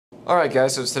Alright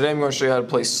guys, so today I'm going to show you how to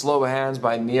play Slow Hands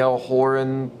by Neil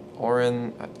Horan,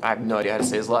 I have no idea how to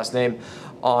say his last name,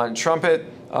 on trumpet.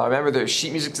 Remember there's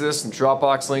sheet music to this and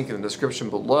Dropbox link in the description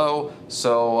below.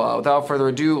 So without further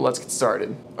ado, let's get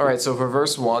started. Alright, so for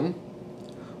verse 1.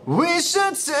 We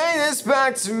should take this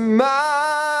back to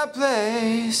my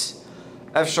place.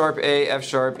 F sharp A, F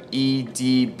sharp E,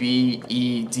 D, B,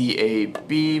 E, D, A,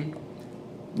 B.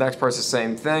 Next part's the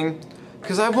same thing.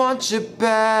 Cause I want you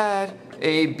bad.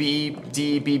 A, B,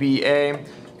 D, B, B, A.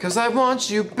 Cause I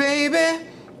want you, baby.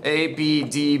 A, B,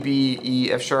 D, B,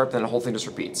 E, F sharp, then the whole thing just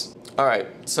repeats. Alright,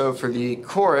 so for the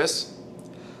chorus,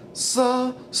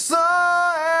 slow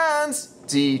hands,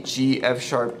 D, G, F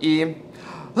sharp, E.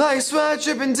 Like sweat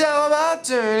dripping down my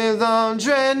dirty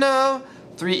laundry, no.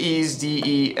 3 E's, D,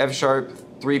 E, F sharp,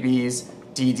 3 B's,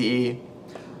 D, D, E.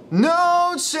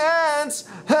 No chance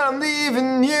that I'm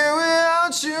leaving you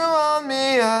without you on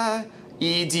me.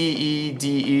 E, D, E,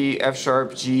 D, E, F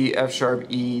sharp, G, F sharp,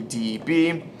 E, D,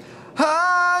 B.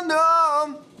 I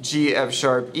know G, F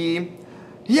sharp, E.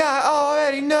 Yeah, I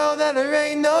already know that there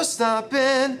ain't no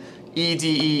stopping. E, D,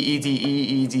 E, E, D, E,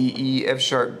 E, D, E, F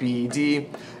sharp, B, D.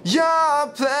 Your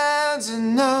plans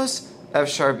and those. F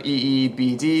sharp, E, E,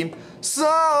 B, D.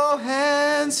 Slow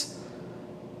hands.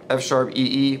 F sharp, E,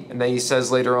 E. And then he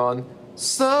says later on,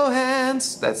 slow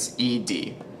hands. That's E,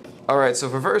 D. Alright, so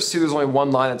for verse 2, there's only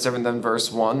one line that's different than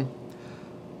verse 1.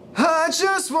 I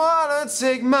just wanna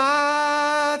take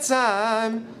my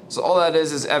time. So all that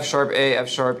is F sharp A, F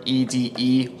sharp, E, D,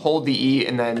 E, hold the E,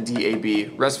 and then D, A, B.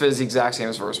 Rest of it is the exact same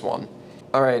as verse 1.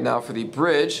 Alright, now for the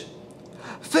bridge.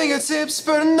 Fingertips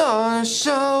burning on a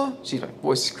show. Jeez, my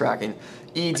voice is cracking.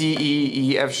 E, D,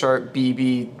 E, E, F sharp, B,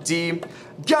 B, D.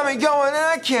 Got me going and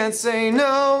I can't say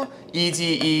no. E,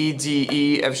 D, E, D,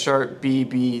 E, F sharp, B,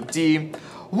 B, D.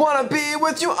 Wanna be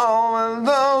with you all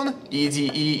alone. E,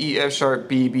 D, E, E, F sharp,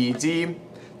 B, B, D.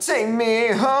 Take me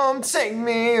home, take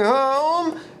me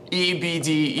home. E, B,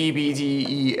 D, E, B, D,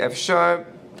 E, F sharp.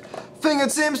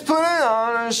 Fingertips putting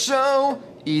on a show.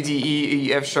 E, D, E,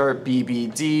 E, F sharp, B, B,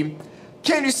 D.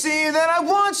 Can you see that I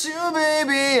want you,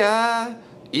 baby?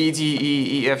 E, D,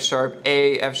 E, E, F sharp,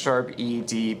 A, F sharp, E,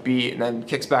 D, B, and then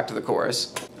kicks back to the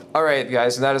chorus. Alright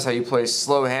guys, and that is how you play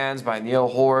Slow Hands by Neil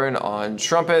Horan on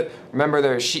trumpet. Remember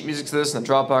there's sheet music to this in the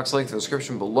Dropbox link in the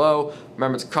description below.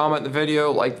 Remember to comment the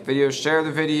video, like the video, share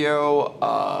the video,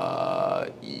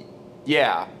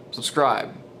 yeah,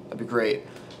 subscribe. That'd be great.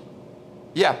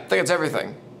 Yeah, I think that's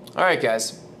everything. Alright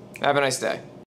guys, have a nice day.